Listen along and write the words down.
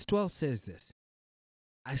12 says this: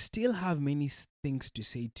 I still have many things to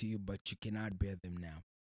say to you, but you cannot bear them now.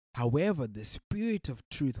 However, the Spirit of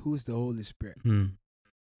truth, who is the Holy Spirit, Mm.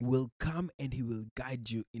 will come and he will guide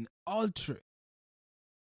you in all truth.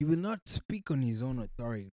 He will not speak on his own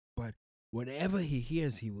authority, but whatever he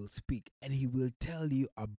hears, he will speak and he will tell you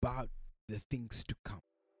about the things to come.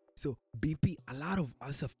 So, BP, a lot of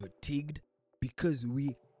us are fatigued because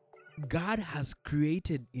God has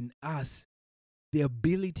created in us the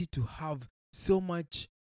ability to have so much,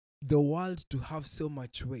 the world to have so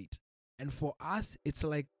much weight. And for us, it's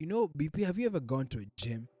like, BP, have you ever gone to a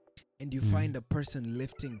gym and you Mm. find a person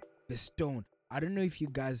lifting the stone? I don't know if you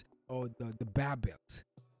guys, or the barbells.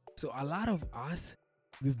 So a lot of us,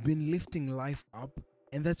 we've been lifting life up,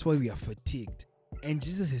 and that's why we are fatigued. And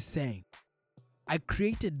Jesus is saying, I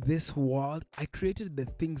created this world, I created the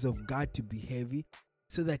things of God to be heavy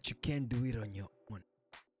so that you can do it on your own,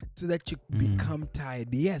 so that you become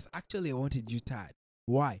tired. Yes, actually, I wanted you tired.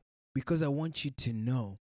 Why? Because I want you to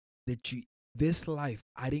know that this life,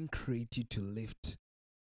 I didn't create you to lift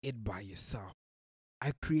it by yourself.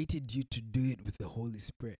 I created you to do it with the Holy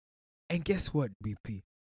Spirit. And guess what, BP?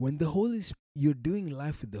 When you're doing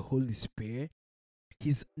life with the Holy Spirit,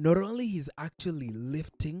 he's not only he's actually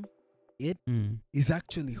lifting it, Mm. he's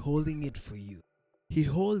actually holding it for you. He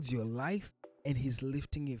holds your life and he's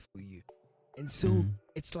lifting it for you. And so Mm.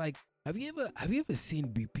 it's like, have you ever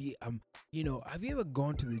seen BP? Have you ever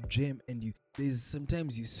gone to the gym and there's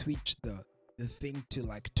sometimes you switch the thing to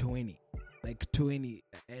like 20,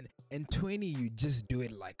 and 20 you just do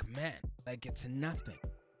it like, man, like it's nothing,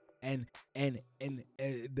 and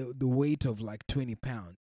the weight of like 20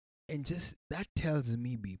 pounds, and just that tells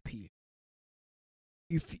me, BP,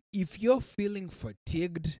 if you're feeling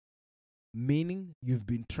fatigued, meaning you've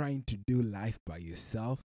been trying to do life by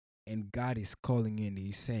yourself, and God is calling you and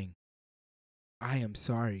he's saying, I am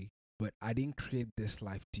sorry, but I didn't create this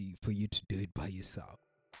life for you to do it by yourself.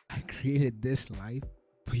 I created this life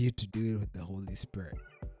for you to do it with the Holy Spirit.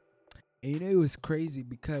 And it was crazy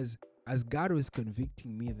because as God was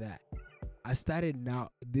convicting me that, I started now,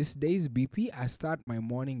 these days, BP, I start my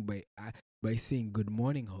morning by saying, good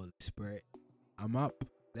morning, Holy Spirit. I'm up.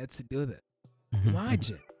 Let's do this.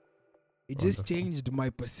 Imagine. It just Wonderful. changed my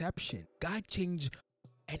perception. God changed,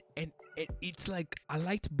 and it's like a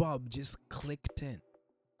light bulb just clicked in.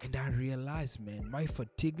 And I realized, man, my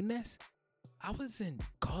fatigueness, I wasn't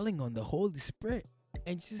calling on the Holy Spirit.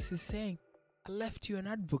 And Jesus is saying, I left you an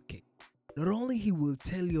advocate. Not only he will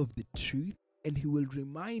tell you of the truth, and he will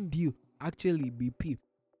remind you, actually, BP,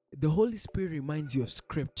 the Holy Spirit reminds you of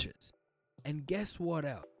scriptures. And guess what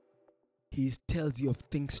else? He tells you of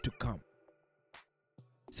things to come.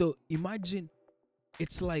 So imagine,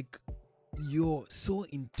 it's like you're so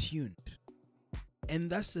in tuned. And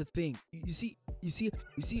that's the thing. You see,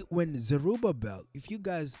 when Zerubbabel, if you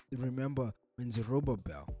guys remember when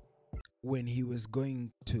Zerubbabel, when he was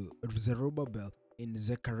going to Zerubbabel in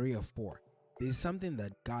Zechariah 4, there's something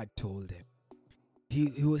that God told him.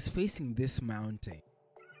 He was facing this mountain.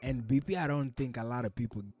 And BP, I don't think a lot of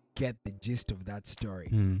people get the gist of that story.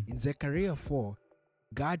 Mm. In Zechariah 4,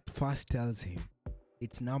 God first tells him,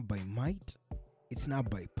 it's not by might, it's not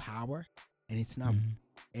by power, and it's not Mm.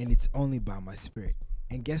 and it's only by my spirit.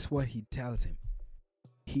 And guess what he tells him?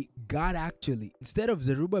 God actually, instead of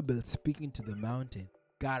Zerubbabel speaking to the mountain,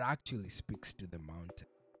 God actually speaks to the mountain.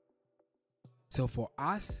 So for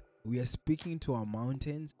us, we are speaking to our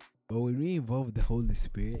mountains, but when we involve the Holy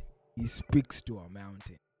Spirit, he speaks to our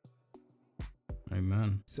mountain.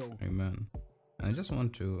 Amen. So Amen. I just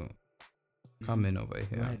want to come in over go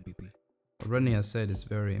here. ahead, BP. What Rennie has said is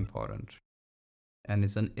very important, and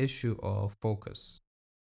it's an issue of focus.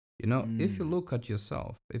 If you look at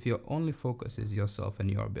yourself, if your only focus is yourself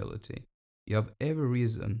and your ability, you have every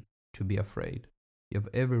reason to be afraid. You have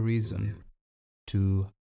every reason to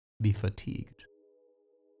be fatigued.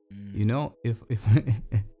 If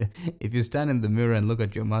if you stand in the mirror and look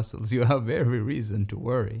at your muscles, you have every reason to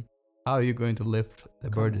worry. How are you going to lift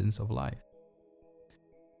the burdens of life?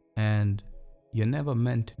 And you're never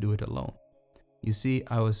meant to do it alone. You see,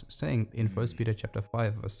 I was saying in 1 Peter chapter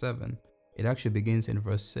 5, verse 7, it actually begins in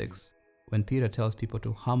verse 6 when Peter tells people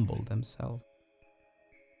to humble themselves.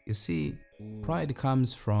 You see, pride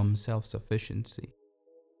comes from self-sufficiency.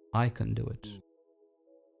 I can do it.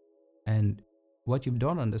 And what you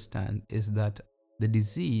don't understand is that the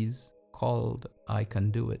disease called I can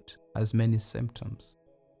do it has many symptoms.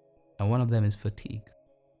 And one of them is fatigue.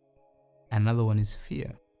 Another one is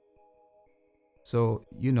fear. So,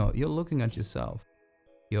 you're looking at yourself.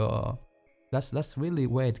 That's really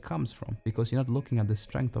where it comes from, because you're not looking at the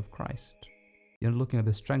strength of Christ. You're not looking at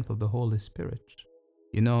the strength of the Holy Spirit.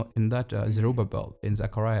 You know, in that Zerubbabel in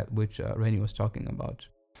Zechariah, which Rennie was talking about,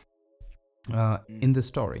 in the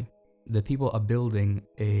story, the people are building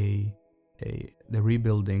they're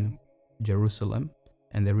rebuilding Jerusalem,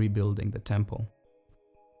 and they're rebuilding the temple.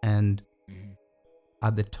 And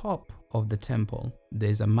at the top of the temple,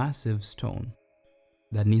 there's a massive stone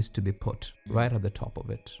that needs to be put right at the top of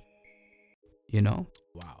it. You know?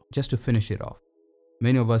 Wow. Just to finish it off.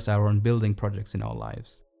 Many of us are on building projects in our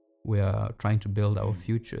lives. We are trying to build our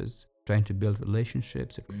futures, trying to build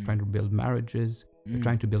relationships, trying to build marriages, we're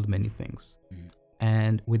trying to build many things.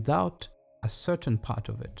 And without a certain part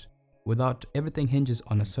of it, without everything hinges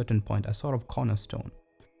on a certain point, a sort of cornerstone.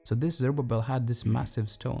 So this Zerubbabel had this massive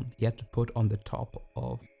stone he had to put on the top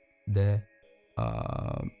of the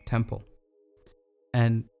temple.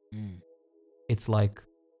 And it's like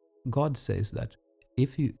God says that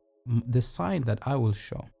the sign that I will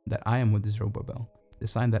show that I am with Zerubbabel, the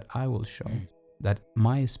sign that I will show that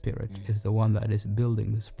my spirit is the one that is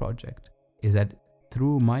building this project, is that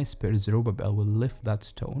through my spirit, Zerubbabel will lift that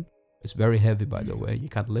stone. It's very heavy, by the way. You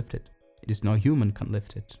can't lift it. It is no human can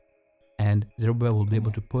lift it. And Zerubbabel will be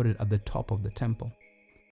able to put it at the top of the temple.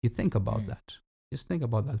 You think about that. Just think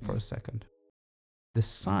about that for a second. The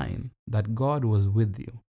sign that God was with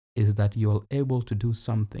you is that you are able to do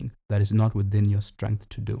something that is not within your strength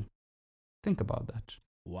to do. Think about that.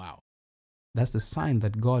 Wow. That's the sign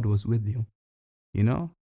that God was with you. You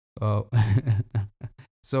know?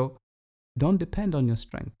 So don't depend on your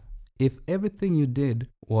strength. If everything you did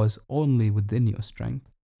was only within your strength,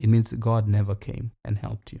 it means God never came and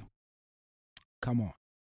helped you. Come on.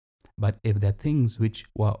 But if there are things which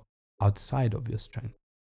were outside of your strength,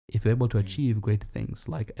 if you're able to achieve great things,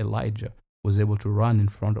 like Elijah was able to run in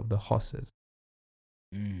front of the horses,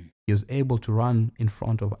 he was able to run in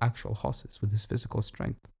front of actual horses with his physical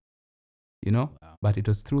strength, you know, but it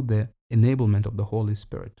was through the enablement of the Holy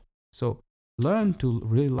Spirit. So learn to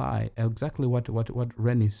rely, exactly what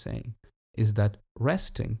Ren is saying, is that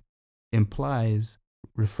resting implies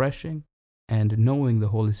refreshing and knowing the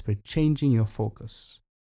Holy Spirit, changing your focus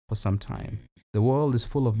for some time. The world is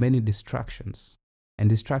full of many distractions, and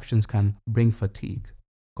distractions can bring fatigue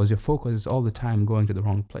because your focus is all the time going to the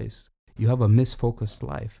wrong place. You have a misfocused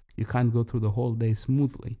life. You can't go through the whole day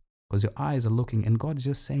smoothly because your eyes are looking, and God is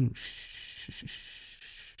just saying, shh, shh, shh,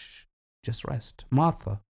 shh, shh, just rest.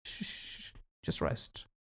 Martha, shh, shh, just rest.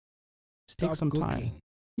 Take some time.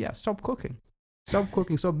 Yeah, stop cooking. Stop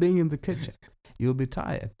cooking. Stop being in the kitchen. You'll be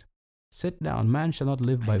tired. Sit down. Man shall not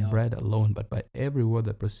live by bread alone, but by every word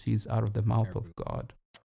that proceeds out of the mouth of God.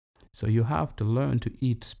 So you have to learn to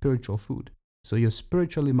eat spiritual food. So you're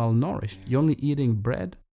spiritually malnourished. You're only eating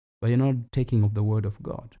bread, but you're not taking of the word of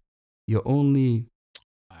God. You're only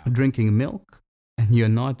drinking milk, and you're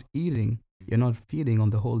not eating. You're not feeding on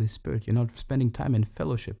the Holy Spirit. You're not spending time in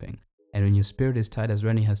fellowshipping. And when your spirit is tired, as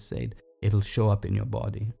Rennie has said, it'll show up in your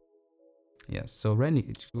body. Yes, so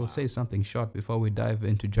Rennie will say something short before we dive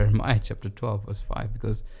into Jeremiah chapter 12, verse 5,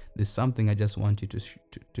 because there's something I just want you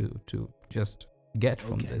to just get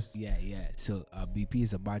from this. Yeah. So BP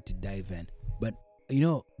is about to dive in. But, you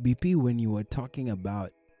know, BP, when you were talking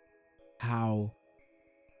about how,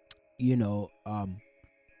 you know,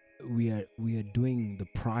 we are doing the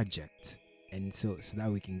project, and so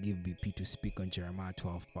that we can give BP to speak on Jeremiah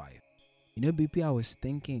 12:5. You know, BP, I was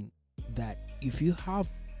thinking that if you have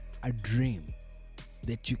a dream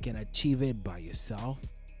that you can achieve it by yourself,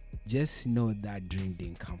 just know that dream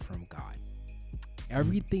didn't come from God.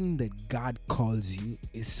 Everything that God calls you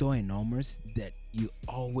is so enormous that you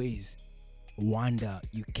always wonder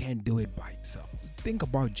you can't do it by yourself. Think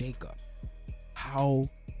about Jacob, how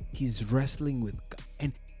he's wrestling with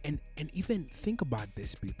God. And even think about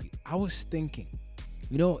this, BP. I was thinking,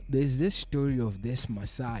 you know, there's this story of this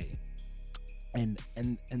Messiah, and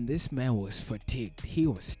this man was fatigued. He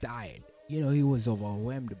was tired. You know, he was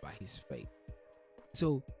overwhelmed by his faith.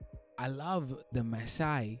 So I love the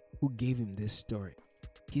Messiah who gave him this story.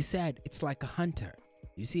 He said it's like a hunter.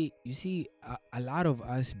 You see, a lot of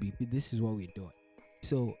us, BP, this is what we're doing.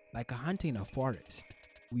 So like a hunter in a forest,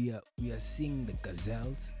 we are seeing the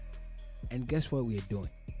gazelles, and guess what we're doing?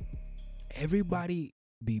 Everybody,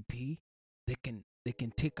 BP, they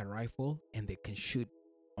can take a rifle and they can shoot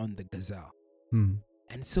on the gazelle.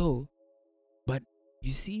 And so, but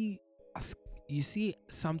you see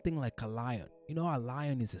something like a lion. You know, a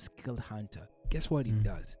lion is a skilled hunter. Guess what it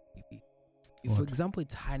does? If, for example,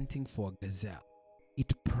 it's hunting for a gazelle,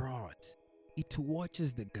 it prods. It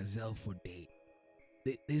watches the gazelle for days.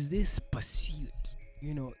 There's this pursuit.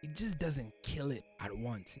 You know, it just doesn't kill it at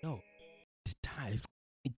once. No, it's time.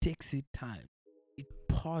 It takes its time. It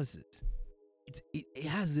pauses. It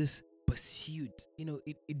has this pursuit.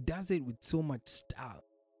 It does it with so much style.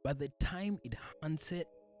 By the time it hunts it,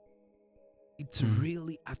 it's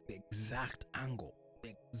really at the exact angle.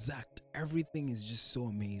 Everything is just so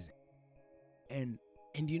amazing. And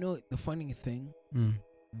the funny thing,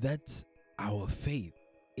 that's our faith.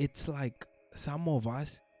 It's like some of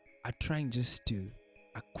us are trying just to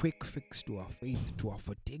a quick fix to our faith, to our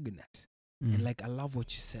fatigueness. And like, I love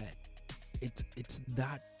what you said. It's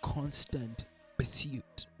that constant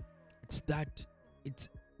pursuit. It's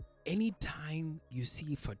anytime you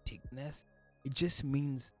see fatigueness, it just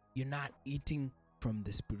means you're not eating from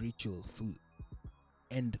the spiritual food.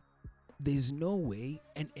 And there's no way,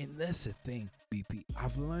 and that's the thing, BP.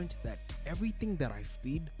 I've learned that everything that I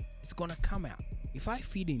feed is gonna come out. If I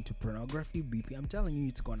feed into pornography, BP, I'm telling you,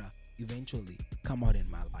 it's gonna eventually come out in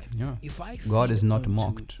my life. Yeah. If I God feed is not onto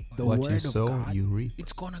mocked. the What word you of sow, God, you reap.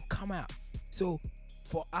 it's gonna come out. So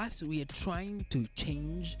for us, we are trying to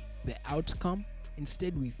change the outcome.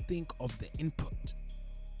 Instead, we think of the input.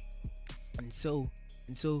 And so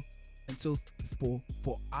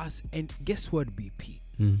for us, and guess what, BP?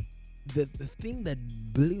 The thing that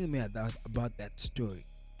blew me about that story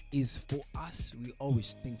is, for us, we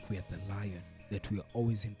always think we are the lion, that we are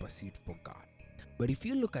always in pursuit for God. But if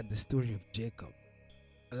you look at the story of Jacob,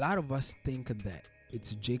 a lot of us think that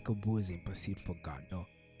it's Jacob who is in pursuit for God. No,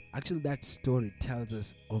 actually, that story tells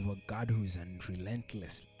us of a God who is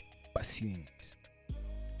relentlessly pursuing us.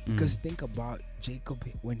 Because think about Jacob,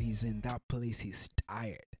 when he's in that place, he's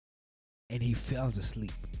tired and he falls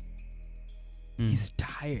asleep. He's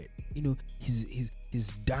tired.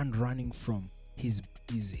 He's done running from his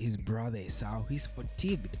brother Esau. He's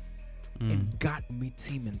fatigued. And God meets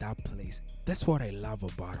him in that place. That's what I love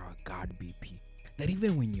about our God, BP. That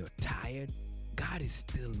even when you're tired, God is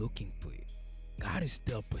still looking for you. God is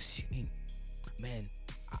still pursuing. Man,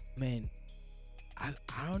 I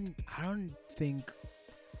don't think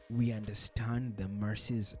we understand the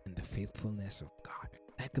mercies and the faithfulness of God.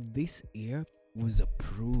 Like, this year was a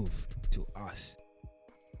proof to us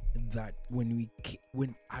that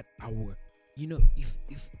if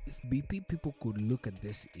BP people could look at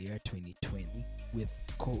this year 2020 with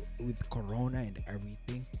Corona and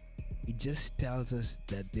everything, it just tells us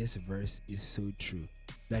that this verse is so true,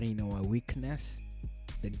 that in our weakness,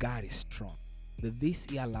 the God is strong. That this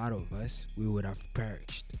year, a lot of us, we would have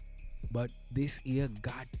perished, but this year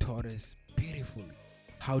God taught us beautifully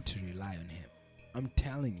how to rely on Him. I'm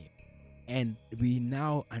telling you. And we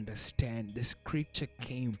now understand the scripture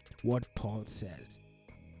came what Paul says,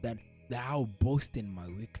 that I'll boast in my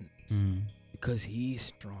weakness because He is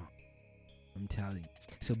strong. I'm telling you.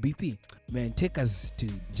 So BP, man, take us to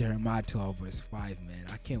Jeremiah 12 verse 5, man.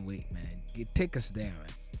 I can't wait, man. Take us there, man.